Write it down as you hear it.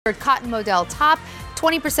Cotton Modal top,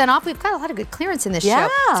 20% off. We've got a lot of good clearance in this show.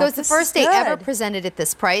 So it's the first day ever presented at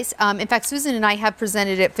this price. In fact, Susan and I have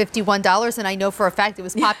presented it at $51, and I know for a fact it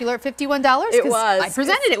was popular at $51. It was. I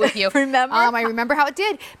presented it with you. Remember? I remember how it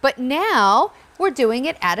did. But now we're doing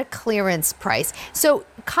it at a clearance price. So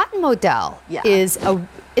Cotton Modal is a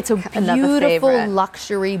beautiful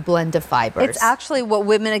luxury blend of fibers. It's actually what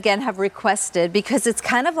women, again, have requested because it's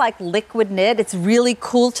kind of like liquid knit. It's really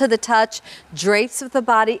cool to the touch, drapes with the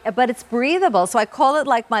body, but it's breathable. So I call it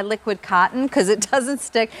like my liquid cotton because it doesn't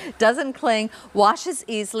stick, doesn't cling, washes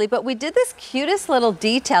easily. But we did this cutest little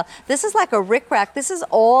detail. This is like a rickrack. This is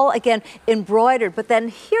all, again, embroidered. But then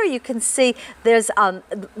here you can see there's,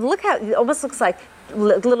 look how it almost looks like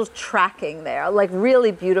little tracking there, like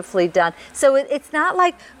really beautifully done. So it's not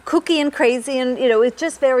like kooky and crazy, and it's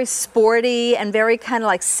just very sporty and very kind of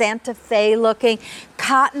like Santa Fe looking.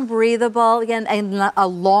 Cotton breathable, again, and a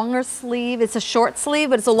longer sleeve. It's a short sleeve,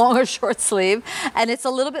 but it's a longer short sleeve, and it's a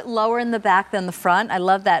little bit lower in the back than the front. I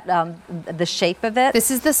love that, the shape of it. This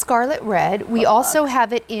is the scarlet red. We also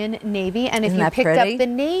have it in navy, and if you picked up the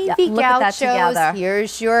navy gauchos,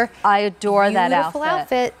 here's your I adore that beautiful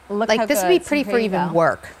outfit. Look like this would be pretty for even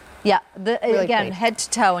work. Yeah, really again, pretty. Head to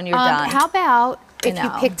toe, and you're done. How about if you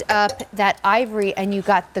picked up that ivory and you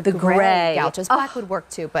got the gray gauchos? Black would work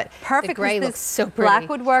too, but the gray looks so pretty. Black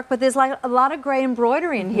would work, but there's like a lot of gray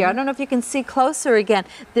embroidery in here. I don't know if you can see closer again.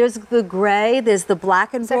 There's the gray, there's the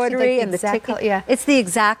black embroidery, and the tick. It's the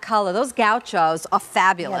exact color. Those gauchos are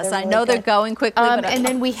fabulous. I know they're going quickly, but and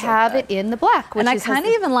then we have it in the black, which I kind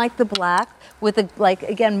of even like the black with the, like,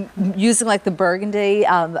 again, using like the burgundy.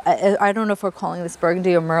 I don't know if we're calling this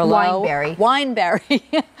burgundy or Merlot. Wineberry.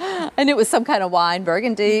 Wineberry. I knew it was some kind of wine,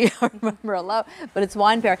 burgundy or Merlot, but it's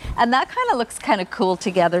wineberry. And that kind of looks kind of cool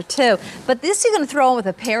together too. But this you're going to throw on with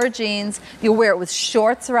a pair of jeans. You'll wear it with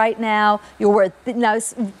shorts right now. You'll wear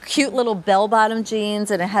nice, cute little bell-bottom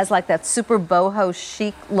jeans, and it has like that super boho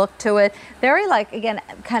chic look to it. Very like, again,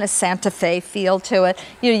 kind of Santa Fe feel to it.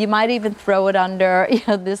 You might even throw it under,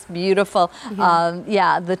 this beautiful,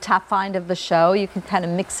 the top find of the show. You can kind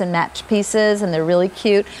of mix and match pieces, and they're really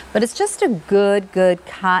cute. But it's just a good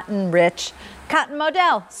cotton rich Cotton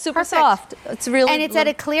Modal, super soft. It's really, and it's at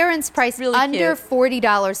a clearance price, really under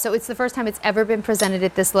 $40. So it's the first time it's ever been presented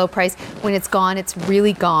at this low price. When it's gone, it's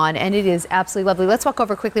really gone, and it is absolutely lovely. Let's walk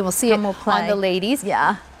over quickly and we'll see it on the ladies.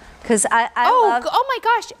 Yeah. Because I love... Oh my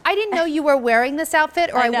gosh, I didn't know you were wearing this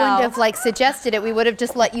outfit, or I wouldn't have suggested it. We would have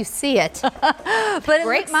just let you see it. But it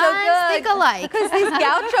Great looks minds so good. think alike. Because these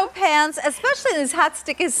gaucho pants, especially these hot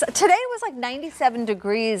stickies, today it was like 97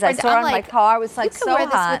 degrees. I saw on my car, it was like so hot. You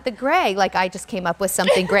could wear this with the gray, like I just came up with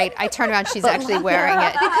something great. I turn around, she's actually wearing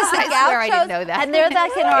it. Because I swear I didn't know that. And they're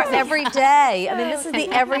like in our everyday. I mean, this is the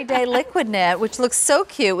everyday liquid knit, which looks so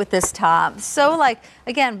cute with this top. So like,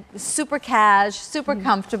 again, super cash, super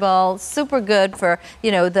comfortable, super good for,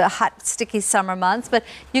 the hot, sticky summer months. But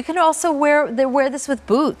you can also wear this with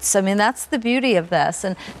boots. I mean, that's the beauty of this.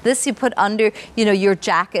 And this you put under, your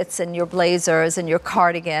jackets and your blazers and your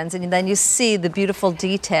cardigans, and then you see the beautiful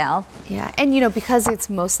detail. Yeah, and because it's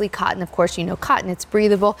mostly cotton, of course, cotton, it's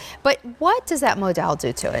breathable. But what does that Modal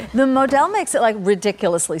do to it? The Modal makes it like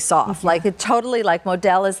ridiculously soft. Like it totally, like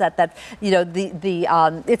Modal is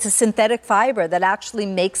it's a synthetic fiber that actually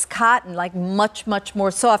makes cotton like much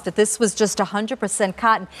more soft. If this was just 100%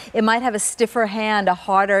 cotton, it might have a stiffer hand, a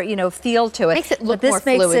harder feel to it. Makes it look more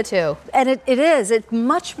fluid too. And it is. It's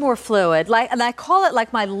much more fluid. And I call it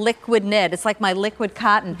like my liquid knit. It's like my liquid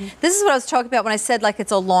cotton. This is what I was talking about when I said like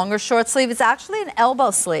it's a longer short sleeve. It's actually an elbow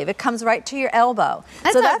sleeve. It comes right to your elbow.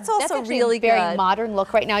 That's also really good. Very modern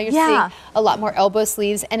look right now. You're seeing a lot more elbow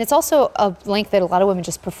sleeves, and it's also a length that a lot of women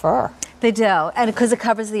just prefer. They do, and because it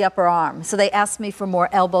covers the upper arm. So they asked me for more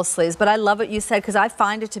elbow sleeves, but I love what you said because I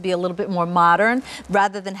find it to be a little bit more modern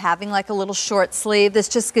rather than having like a little short sleeve. This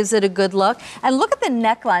just gives it a good look. And look at the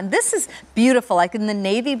neckline. This is beautiful, like in the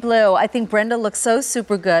navy blue. I think Brenda looks so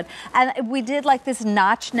super good. And we did like this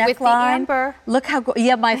notch neckline. With the amber. Look how,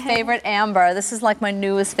 my favorite amber. This is like my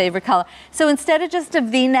newest favorite color. So instead of just a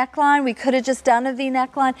V neckline, we could have just done a V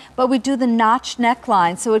neckline, but we do the notch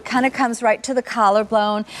neckline. So it kind of comes right to the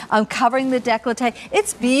collarbone, covering the décolleté.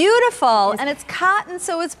 It's beautiful, and it's cotton,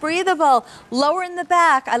 so it's breathable. Lower in the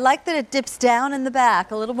back. I like that it dips down in the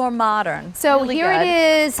back, a little more modern. So really here good.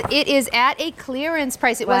 it is. It is at a clearance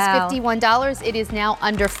price. It was $51. It is now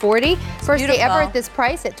under $40. First day ever at this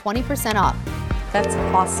price at 20% off. That's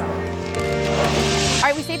awesome. All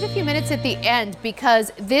right, we saved a few minutes at the end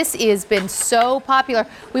because this has been so popular.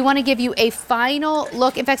 We want to give you a final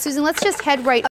look. In fact, Susan, let's just head right